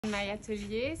My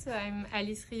atelier, so I'm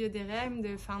Alice Rio Derrey. I'm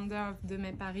the founder of the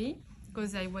Mai Paris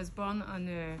because I was born on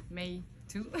May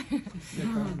 2.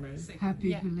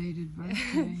 Happy belated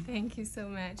birthday. Thank you so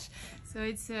much. So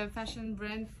it's a fashion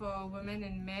brand for women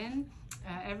and men.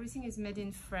 Everything is made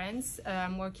in France.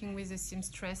 I'm working with a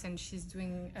seamstress and she's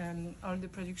doing all the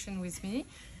production with me.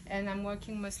 And I'm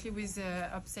working mostly with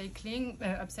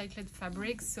upcycled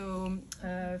fabrics. So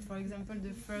for example,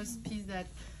 the first piece that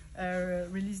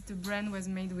released the brand was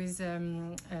made with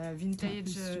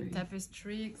vintage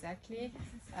tapestry, exactly.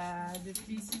 The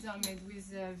pieces are made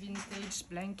with vintage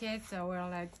blankets that were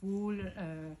like wool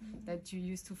that you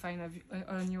used to find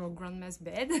on your grandma's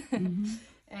bed.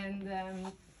 And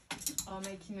all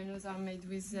my kimonos are made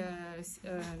with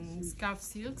scarf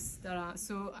silks.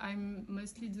 So I'm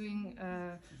mostly doing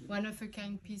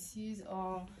one-of-a-kind pieces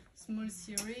or small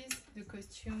series. The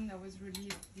costume that was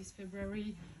released this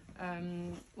February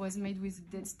was made with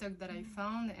dead stock that I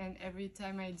found, and every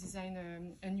time I design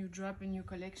a new drop, a new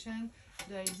collection,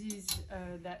 the idea is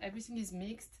that everything is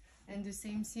mixed and the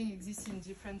same thing exists in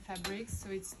different fabrics, so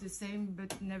it's the same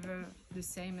but never the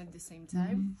same at the same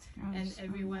time. And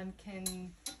everyone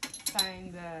can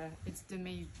find it's the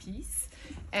May piece.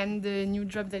 And the new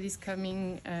drop that is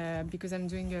coming, because I'm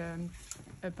doing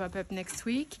a pop-up next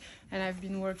week, and I've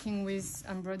been working with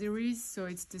embroideries, so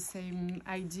it's the same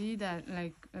idea that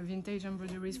like vintage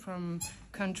embroideries from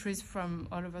countries from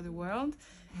all over the world.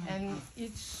 And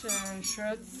each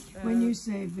shirt... when you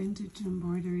say vintage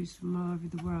embroideries from all over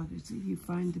the world, is it you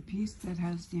find the piece that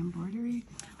has the embroidery?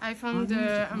 I found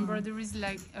the embroideries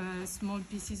like small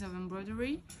pieces of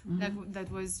embroidery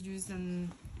that was used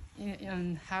in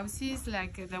houses,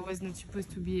 like that was not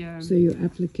supposed to be. So you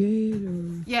applique it,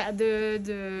 or? Yeah,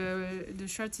 the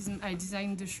shirt is. I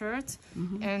designed the shirt,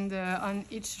 and on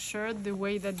each shirt, the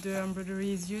way that the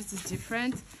embroidery is used is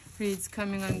different. It's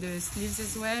coming on the sleeves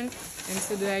as well, and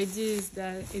so the idea is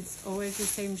that it's always the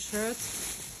same shirt,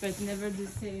 but never the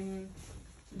same.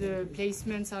 The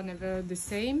placements are never the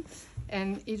same,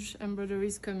 and each embroidery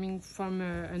is coming from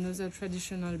another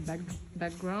traditional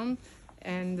background,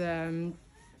 and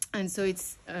so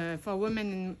it's for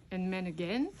women and men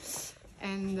again,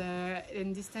 and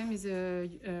this time is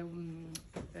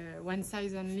one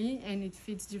size only, and it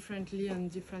fits differently on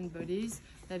different bodies.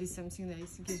 That is something that I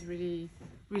think is really,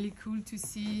 really cool to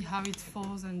see how it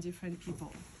falls on different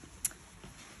people.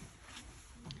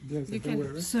 Yes, you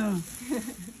can. So,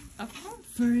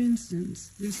 for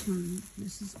instance, this one,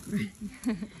 this is great.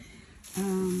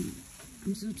 I'm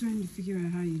still trying to figure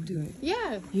out how you do it.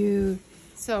 Yeah.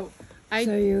 So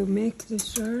you make the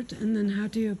shirt, and then how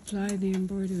do you apply the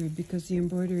embroidery? Because the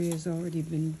embroidery has already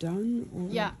been done? Or?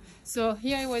 Yeah, so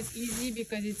here it was easy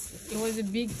because it was a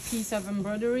big piece of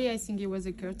embroidery. I think it was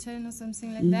a curtain or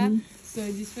something like that. So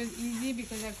this was easy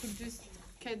because I could just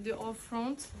cut the whole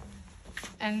front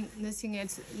and nothing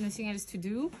else to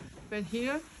do. But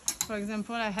here, for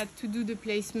example, I had to do the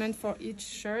placement for each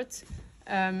shirt,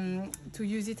 to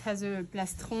use it as a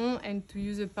plastron and to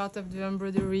use a part of the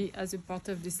embroidery as a part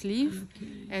of the sleeve.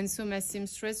 And so my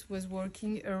seamstress was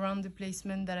working around the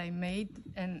placement that I made,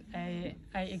 and I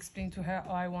explained to her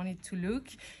how I wanted to look,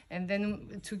 and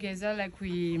then together like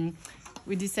we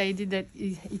decided that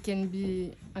it can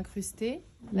be incrusted,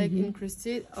 like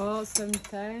incrusted, or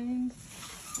sometimes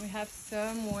we have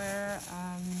some where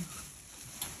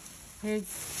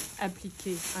it's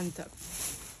appliqué on top.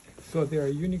 So they are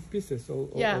unique pieces?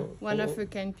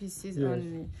 One-of-a-kind pieces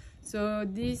only. So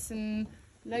this and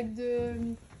like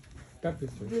the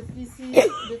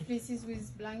pieces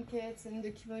with blankets and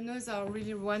the kimonos are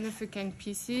really one-of-a-kind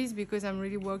pieces because I'm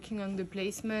really working on the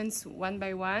placements one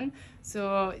by one.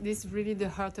 So this is really the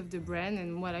heart of the brand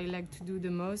and what I like to do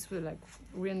the most, with like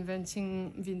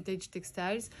reinventing vintage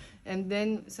textiles. And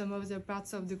then some of the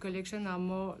parts of the collection are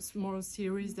more small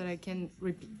series that I can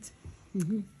repeat.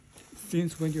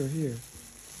 Since when you're here?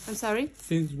 I'm sorry?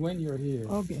 Since when you're here?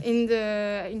 Okay. In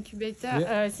the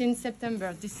incubator, since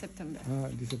September, this September.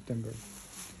 This September.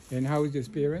 And how is the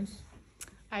experience?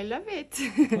 I love it.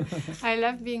 I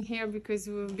love being here because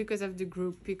of the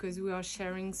group, because we are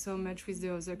sharing so much with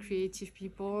the other creative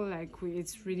people. Like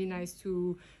it's really nice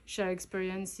to share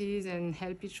experiences and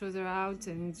help each other out,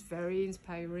 and it's very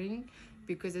inspiring.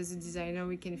 Because as a designer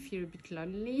we can feel a bit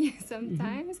lonely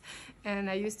sometimes, and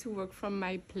I used to work from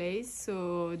my place,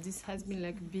 so this has been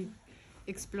like a big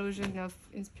explosion of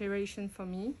inspiration for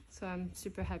me, so I'm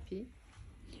super happy.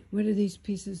 What are these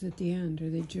pieces at the end? Are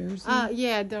they jerseys?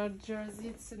 Yeah, they're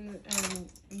jerseys and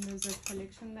another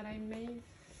collection that I made.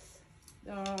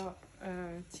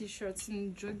 T-shirts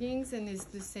and joggings, and it's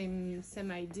the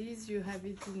same ideas. You have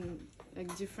it in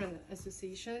like different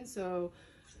associations, so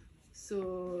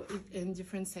So in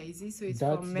different sizes. So it's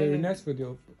That's for men. very and- nice for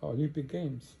the Olympic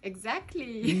Games.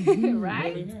 Exactly, Very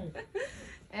right? nice.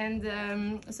 And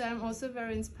so I'm also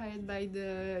very inspired by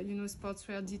the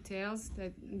sportswear details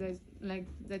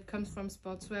that comes from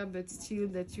sportswear, but still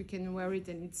that you can wear it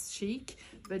and it's chic.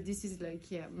 But this is like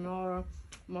more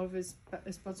of a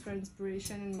sportswear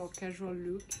inspiration and more casual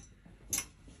look.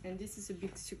 And this is a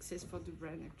big success for the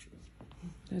brand actually.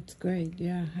 That's great.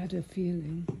 Yeah, I had a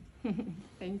feeling.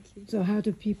 Thank you. So how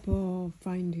do people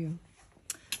find you?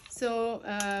 So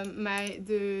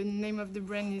the name of the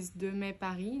brand is de Mai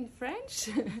Paris in French.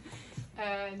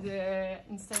 The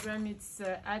Instagram it's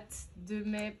at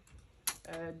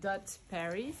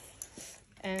demai.paris,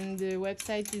 and the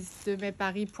website is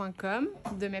demaiparis.com,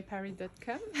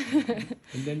 demaiparis.com.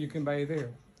 And then you can buy it there.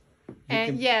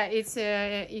 And yeah, it's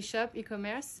a e-shop,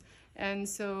 e-commerce, and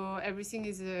so everything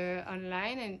is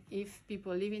online. And if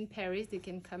people live in Paris, they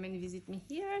can come and visit me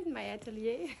here in my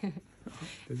atelier.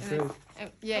 That's great.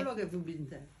 Yeah, How long have you been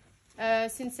there?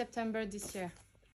 since September this year.